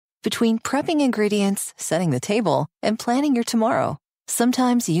Between prepping ingredients, setting the table, and planning your tomorrow,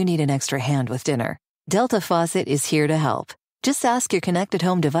 sometimes you need an extra hand with dinner. Delta Faucet is here to help. Just ask your connected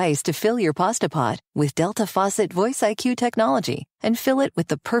home device to fill your pasta pot with Delta Faucet Voice IQ technology and fill it with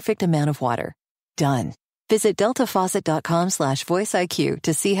the perfect amount of water. Done. Visit deltafaucet.com/voiceIQ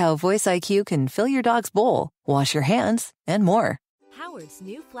to see how Voice IQ can fill your dog's bowl, wash your hands, and more. Howard's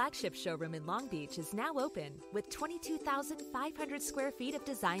new flagship showroom in Long Beach is now open with 22,500 square feet of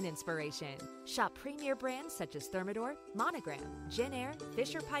design inspiration. Shop premier brands such as Thermador, Monogram, Jin Air,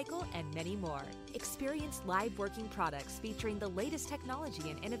 Fisher-Paykel, and many more. Experience live working products featuring the latest technology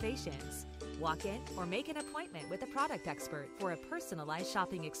and innovations. Walk in or make an appointment with a product expert for a personalized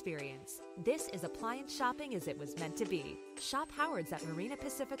shopping experience. This is appliance shopping as it was meant to be. Shop Howard's at Marina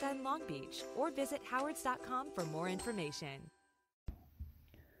Pacifica in Long Beach or visit howards.com for more information.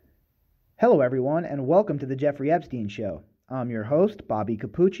 Hello, everyone, and welcome to the Jeffrey Epstein Show. I'm your host,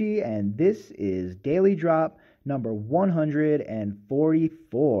 Bobbycapucci, and this is Daily Drop number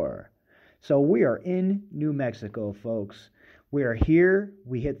 144. So we are in New Mexico, folks. We are here,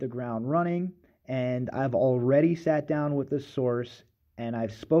 we hit the ground running, and I've already sat down with the source, and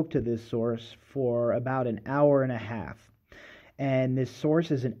I've spoke to this source for about an hour and a half. And this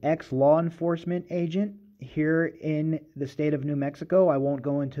source is an ex-law enforcement agent here in the state of New Mexico. I won't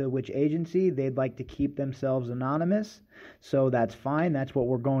go into which agency. They'd like to keep themselves anonymous, so that's fine. That's what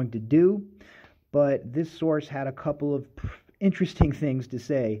we're going to do. But this source had a couple of interesting things to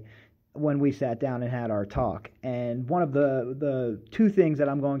say when we sat down and had our talk. And one of the two things that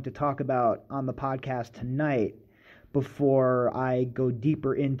I'm going to talk about on the podcast tonight before I go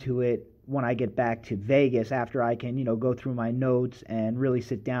deeper into it when I get back to Vegas, after I can, go through my notes and really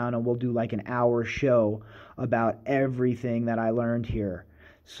sit down, and we'll do like an hour show about everything that I learned here.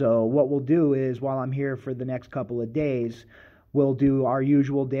 So what we'll do is, while I'm here for the next couple of days, we'll do our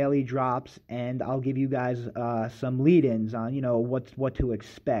usual daily drops, and I'll give you guys some lead-ins on, what to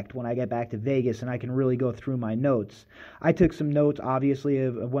expect when I get back to Vegas, and I can really go through my notes. I took some notes, obviously,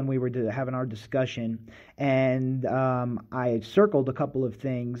 of when we were having our discussion, and I circled a couple of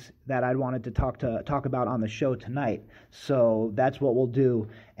things that I wanted to talk about on the show tonight. So that's what we'll do.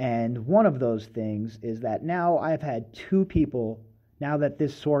 And one of those things is that now I've had two people, now that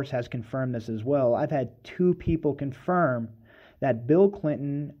this source has confirmed this as well, I've had two people confirm that Bill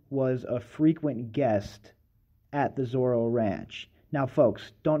Clinton was a frequent guest at the Zorro Ranch. Now,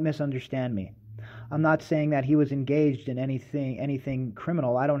 folks, don't misunderstand me. I'm not saying that he was engaged in anything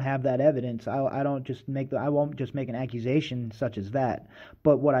criminal. I don't have that evidence. I won't just make an accusation such as that.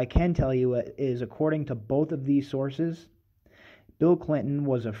 But what I can tell you is, according to both of these sources, Bill Clinton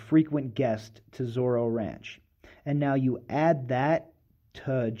was a frequent guest to Zorro Ranch. And now you add that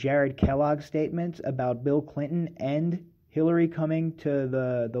to Jared Kellogg's statements about Bill Clinton and Hillary coming to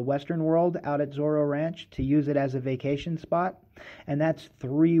the Western world out at Zorro Ranch to use it as a vacation spot. And that's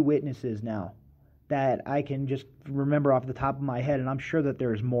three witnesses now that I can just remember off the top of my head. And I'm sure that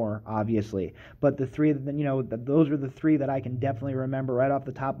there's more, obviously. But the three, those are the three that I can definitely remember right off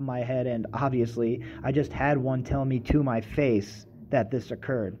the top of my head. And obviously, I just had one tell me to my face that this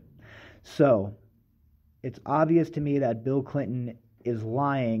occurred. So it's obvious to me that Bill Clinton is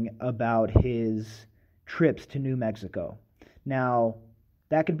lying about his trips to New Mexico. Now,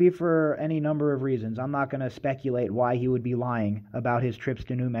 that could be for any number of reasons. I'm not going to speculate why he would be lying about his trips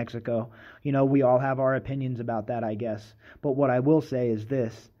to New Mexico. We all have our opinions about that, I guess. But what I will say is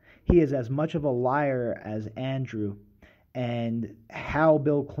this: he is as much of a liar as Andrew. And how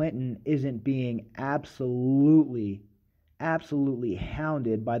Bill Clinton isn't being absolutely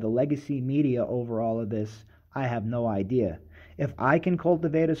hounded by the legacy media over all of this, I have no idea. If I can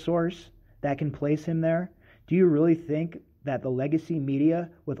cultivate a source that can place him there, do you really think that the legacy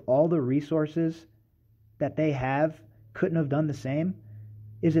media, with all the resources that they have, couldn't have done the same?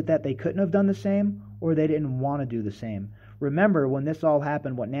 Is it that they couldn't have done the same, or they didn't want to do the same? Remember when this all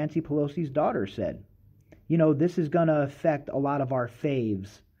happened, what Nancy Pelosi's daughter said. This is going to affect a lot of our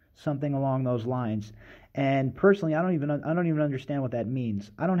faves, something along those lines. And personally, I don't even understand what that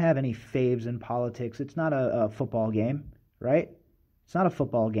means. I don't have any faves in politics. It's not a football game, right? It's not a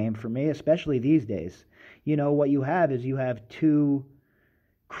football game for me, especially these days. What you have is two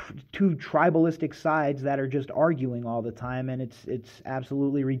tribalistic sides that are just arguing all the time, and it's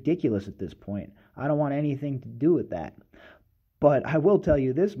absolutely ridiculous at this point. I don't want anything to do with that. But I will tell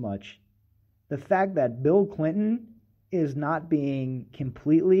you this much. The fact that Bill Clinton is not being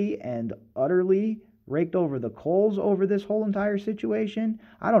completely and utterly raked over the coals over this whole entire situation,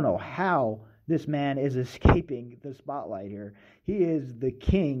 I don't know how this man is escaping the spotlight here. He is the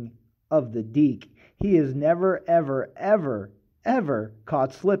king of the deek. He is never, ever, ever ever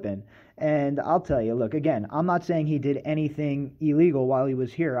caught slipping. And I'll tell you, look, again, I'm not saying he did anything illegal while he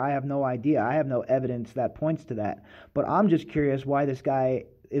was here. I have no idea. I have no evidence that points to that. But I'm just curious why this guy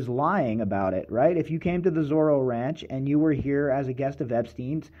is lying about it, right? If you came to the Zorro Ranch and you were here as a guest of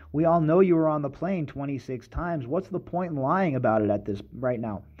Epstein's, we all know you were on the plane 26 times. What's the point in lying about it at this right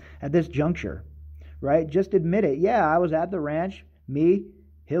now, at this juncture, right? Just admit it. Yeah, I was at the ranch. Me,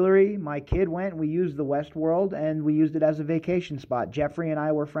 Hillary, my kid went. We used the Westworld and we used it as a vacation spot. Jeffrey and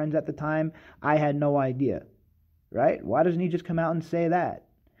I were friends at the time. I had no idea, right? Why doesn't he just come out and say that?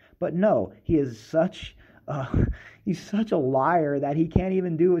 But no, he is such he's such a liar that he can't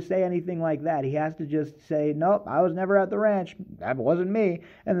even say anything like that. He has to just say, nope, I was never at the ranch. That wasn't me.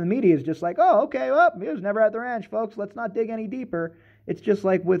 And the media is just like, oh, okay, well, he was never at the ranch, folks. Let's not dig any deeper. It's just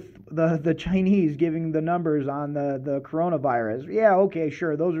like with the Chinese giving the numbers on the coronavirus. Yeah, okay,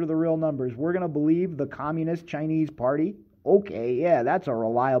 sure, those are the real numbers. We're going to believe the Communist Chinese Party? Okay, yeah, that's a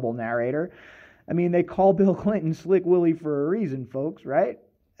reliable narrator. I mean, they call Bill Clinton Slick Willie for a reason, folks, right?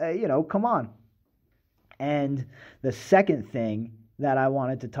 Come on. And the second thing that I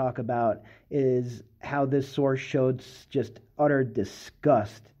wanted to talk about is how this source showed just utter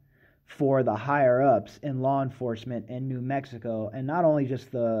disgust for the higher-ups in law enforcement in New Mexico. And not only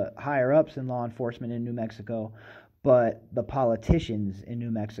just the higher-ups in law enforcement in New Mexico, but the politicians in New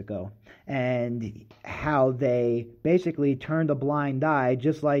Mexico. And how they basically turned a blind eye,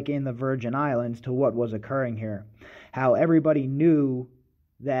 just like in the Virgin Islands, to what was occurring here. How everybody knew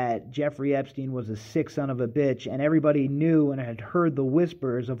that Jeffrey Epstein was a sick son of a bitch, and everybody knew and had heard the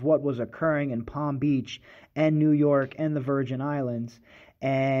whispers of what was occurring in Palm Beach and New York and the Virgin Islands.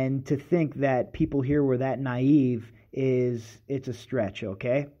 And to think that people here were that naive it's a stretch,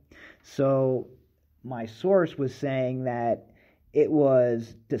 okay? So my source was saying that it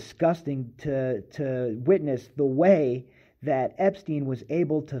was disgusting to witness the way that Epstein was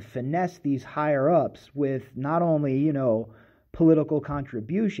able to finesse these higher-ups with not only, political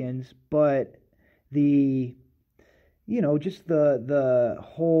contributions, but just the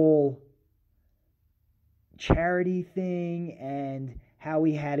whole charity thing, and how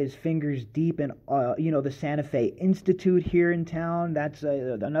he had his fingers deep in the Santa Fe Institute here in town. That's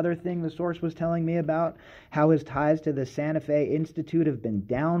another thing the source was telling me about, how his ties to the Santa Fe Institute have been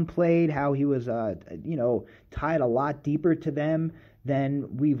downplayed, how he was tied a lot deeper to them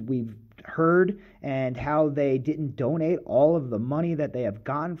than we've heard, and how they didn't donate all of the money that they have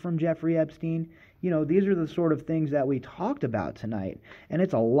gotten from Jeffrey Epstein. These are the sort of things that we talked about tonight, and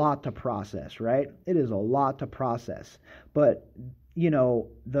it's a lot to process, right? It is a lot to process. But,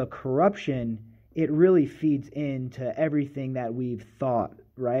 the corruption, it really feeds into everything that we've thought,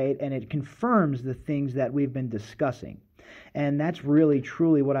 right? And it confirms the things that we've been discussing. And that's really,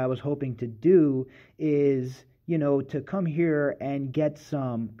 truly what I was hoping to do is to come here and get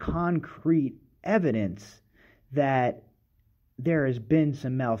some concrete evidence that there has been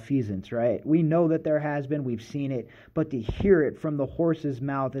some malfeasance, right? We know that there has been, we've seen it, but to hear it from the horse's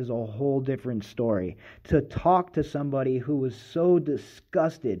mouth is a whole different story. To talk to somebody who was so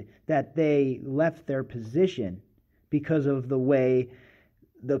disgusted that they left their position because of the way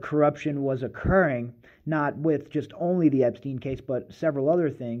the corruption was occurring, not with just only the Epstein case, but several other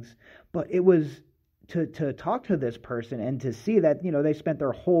things, but it was to talk to this person and to see that, they spent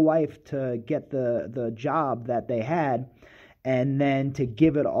their whole life to get the job that they had, and then to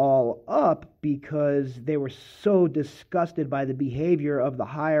give it all up because they were so disgusted by the behavior of the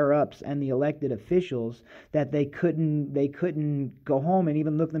higher-ups and the elected officials that they couldn't go home and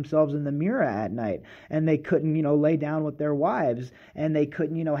even look themselves in the mirror at night, and they couldn't lay down with their wives, and they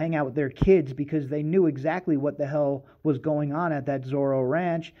couldn't hang out with their kids because they knew exactly what the hell was going on at that Zorro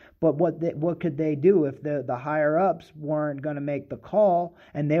Ranch. But what could they do if the higher-ups weren't going to make the call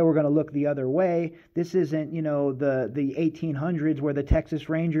and they were going to look the other way? This isn't the 1800s where the Texas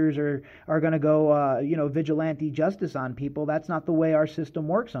Rangers are going to go vigilante justice on people. That's not the way our system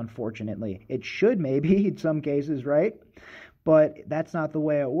works, unfortunately. It should maybe in some cases, right? But that's not the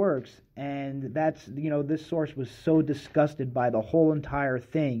way it works. And that's this source was so disgusted by the whole entire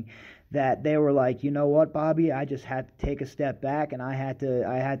thing that they were like, you know what, Bobby, I just had to take a step back, and I had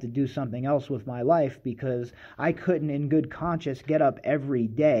to do something else with my life, because I couldn't in good conscience get up every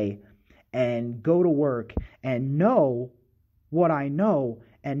day and go to work and know what I know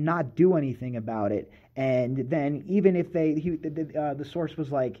and not do anything about it. And then even if the source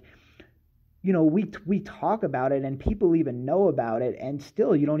was like, we talk about it and people even know about it, and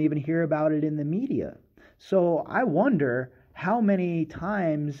still you don't even hear about it in the media. So I wonder how many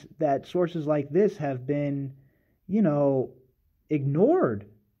times that sources like this have been, ignored.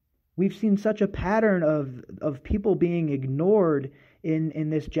 We've seen such a pattern of people being ignored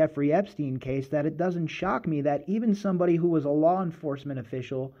in this Jeffrey Epstein case that it doesn't shock me that even somebody who was a law enforcement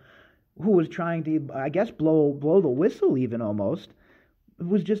official who was trying to, I guess, blow the whistle even almost,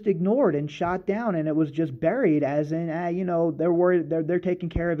 was just ignored and shot down, and it was just buried as in, they're taking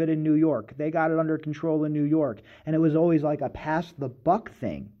care of it in New York. They got it under control in New York. And it was always like a pass the buck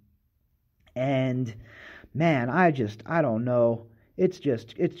thing. And man, I don't know. It's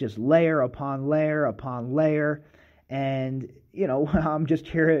just layer upon layer upon layer. And, I'm just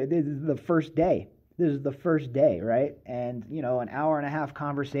here. This is the first day. Right? And, an hour and a half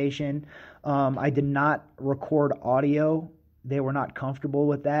conversation. I did not record audio. They were not comfortable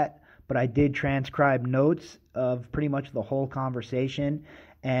with that, but I did transcribe notes of pretty much the whole conversation.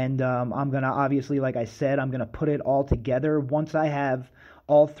 And I'm going to, obviously, like I said, I'm going to put it all together once I have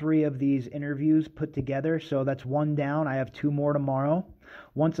all 3 of these interviews put together. So that's 1 down. I have 2 more tomorrow.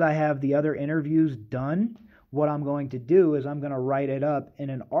 Once I have the other interviews done, what I'm going to do is I'm going to write it up in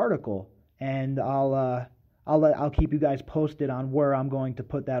an article, and I'll keep you guys posted on where I'm going to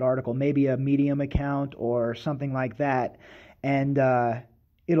put that article, maybe a Medium account or something like that, and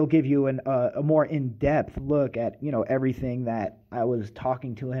it'll give you a more in-depth look at everything that I was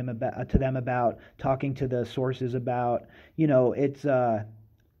talking to them about, talking to the sources about.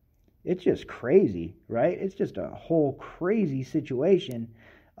 It's just crazy, right? It's just a whole crazy situation.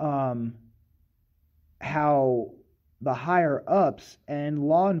 How the higher ups in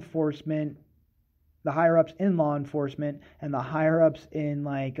law enforcement and the higher ups in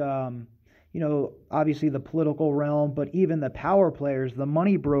obviously the political realm, but even the power players, the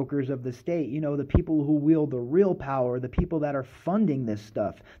money brokers of the state, the people who wield the real power, the people that are funding this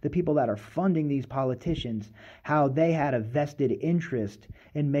stuff, the people that are funding these politicians, how they had a vested interest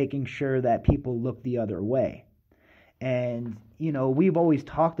in making sure that people look the other way. And, we've always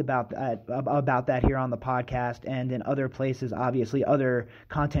talked about that here on the podcast, and in other places, obviously, other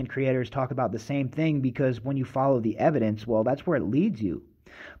content creators talk about the same thing, because when you follow the evidence, well, that's where it leads you.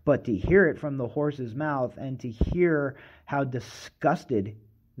 But to hear it from the horse's mouth and to hear how disgusted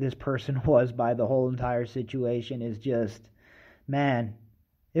this person was by the whole entire situation is just, man,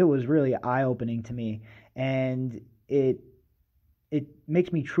 it was really eye-opening to me. And it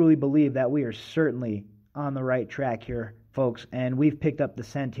makes me truly believe that we are certainly on the right track here, folks, and we've picked up the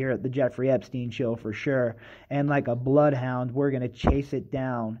scent here at the Jeffrey Epstein Show for sure. And like a bloodhound, we're going to chase it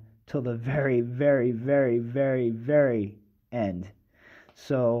down till the very, very, very, very, very end.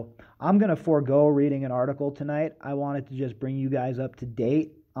 So I'm going to forego reading an article tonight. I wanted to just bring you guys up to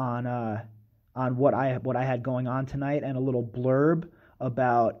date on what I had going on tonight, and a little blurb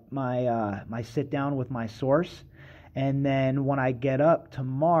about my sit down with my source. And then when I get up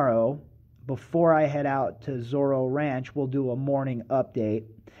tomorrow, before I head out to Zorro Ranch, we'll do a morning update.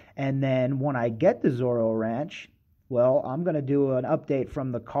 And then when I get to Zorro Ranch, well, I'm going to do an update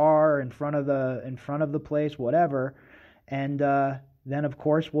from the car in front of the place, whatever. And then, of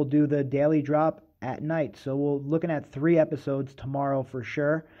course, we'll do the daily drop at night. So we're looking at 3 episodes tomorrow for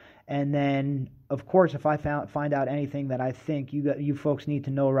sure. And then, of course, if I find out anything that I think you folks need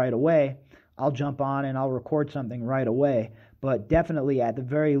to know right away, I'll jump on and I'll record something right away. But definitely, at the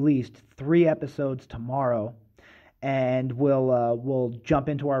very least, 3 episodes tomorrow, and we'll jump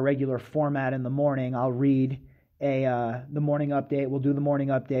into our regular format in the morning. I'll read the morning update. We'll do the morning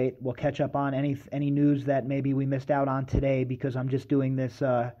update. We'll catch up on any news that maybe we missed out on today, because I'm just doing this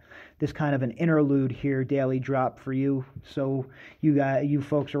kind of an interlude here, daily drop for you, so you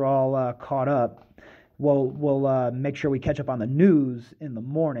folks are all caught up. We'll make sure we catch up on the news in the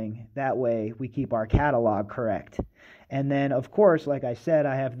morning. That way we keep our catalog correct. And then, of course, like I said,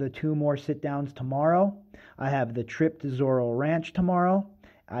 I have the 2 more sit-downs tomorrow. I have the trip to Zorro Ranch tomorrow.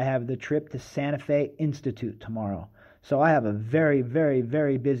 I have the trip to Santa Fe Institute tomorrow. So I have a very, very,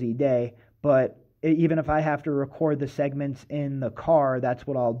 very busy day. But even if I have to record the segments in the car, that's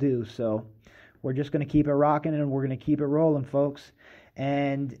what I'll do. So we're just going to keep it rocking, and we're going to keep it rolling, folks.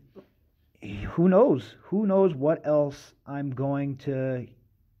 And who knows what else I'm going to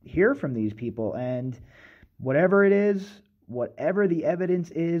hear from these people. And whatever it is, whatever the evidence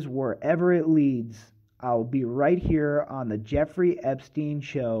is, wherever it leads, I'll be right here on the Jeffrey Epstein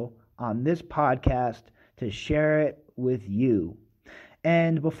Show on this podcast to share it with you.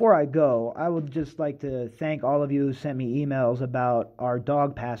 And before I go, I would just like to thank all of you who sent me emails about our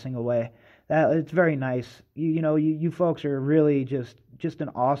dog passing away. It's very nice. You folks are really just an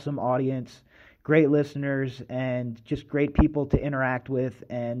awesome audience, great listeners, and just great people to interact with.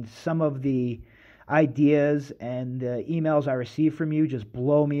 And some of the ideas and the emails I receive from you just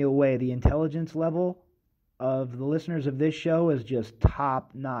blow me away. The intelligence level of the listeners of this show is just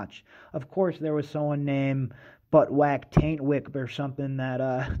top notch. Of course, there was someone named Buttwhack Taintwick or something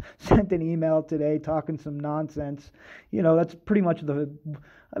that sent an email today talking some nonsense. That's pretty much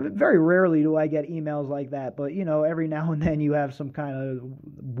very rarely do I get emails like that, but every now and then you have some kind of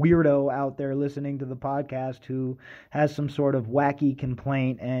weirdo out there listening to the podcast who has some sort of wacky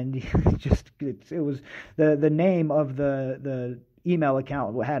complaint, and it was the name of the email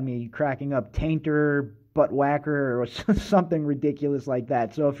account had me cracking up. Tainter Buttwhacker or something ridiculous like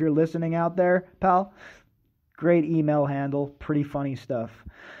that. So if you're listening out there, pal, great email handle, pretty funny stuff.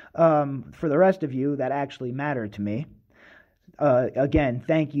 For the rest of you that actually matter to me, again,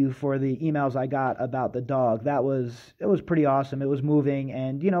 thank you for the emails I got about the dog. It was pretty awesome. It was moving,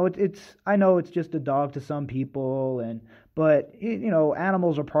 and I know it's just a dog to some people, but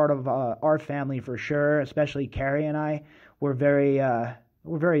animals are part of our family for sure. Especially Carrie and I, we're very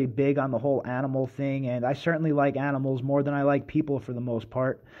big on the whole animal thing, and I certainly like animals more than I like people for the most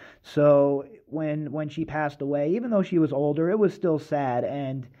part. So when she passed away, even though she was older, it was still sad,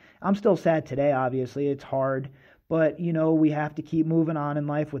 and I'm still sad today. Obviously, it's hard, but we have to keep moving on in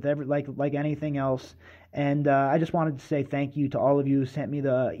life with like anything else. And I just wanted to say thank you to all of you who sent me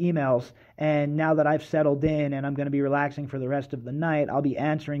the emails. And now that I've settled in and I'm going to be relaxing for the rest of the night, I'll be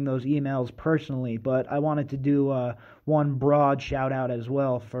answering those emails personally. But I wanted to do one broad shout out as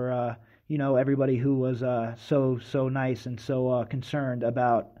well for everybody who was so nice and so concerned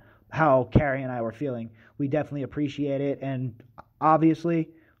about how Carrie and I were feeling. We definitely appreciate it, and obviously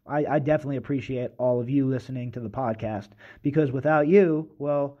I definitely appreciate all of you listening to the podcast, because without you,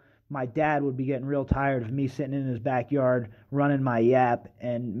 well, my dad would be getting real tired of me sitting in his backyard running my yap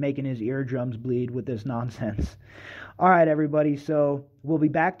and making his eardrums bleed with this nonsense. All right, everybody, so we'll be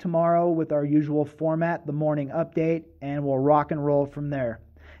back tomorrow with our usual format, the morning update, and we'll rock and roll from there.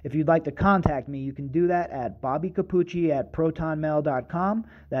 If you'd like to contact me, you can do that at bobbycapucci@protonmail.com.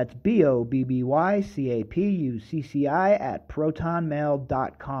 That's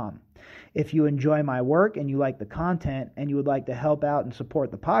BOBBYCAPUCCI@protonmail.com. If you enjoy my work and you like the content and you would like to help out and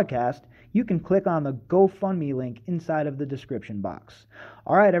support the podcast, you can click on the GoFundMe link inside of the description box.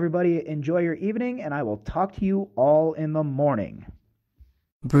 All right, everybody, enjoy your evening, and I will talk to you all in the morning.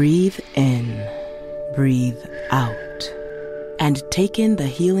 Breathe in, breathe out, and take in the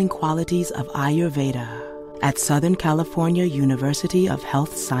healing qualities of Ayurveda at Southern California University of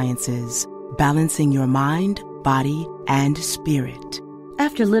Health Sciences, balancing your mind, body, and spirit.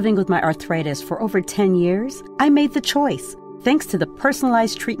 After living with my arthritis for over 10 years, I made the choice. Thanks to the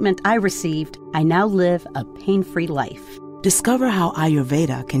personalized treatment I received, I now live a pain-free life. Discover how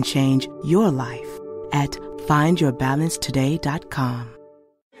Ayurveda can change your life at findyourbalancetoday.com.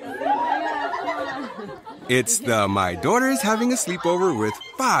 It's the My Daughter's Having a Sleepover with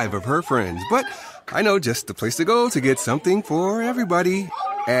 5 of her friends, but I know just the place to go to get something for everybody,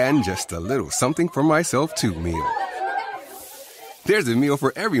 and just a little something for myself too meal. There's a meal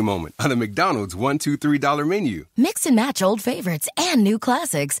for every moment on the McDonald's $1, $2, $3 menu. Mix and match old favorites and new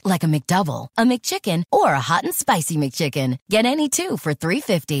classics like a McDouble, a McChicken, or a hot and spicy McChicken. Get any 2 for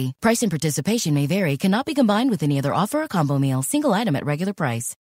 $3.50. Price and participation may vary. Cannot be combined with any other offer or combo meal. Single item at regular price.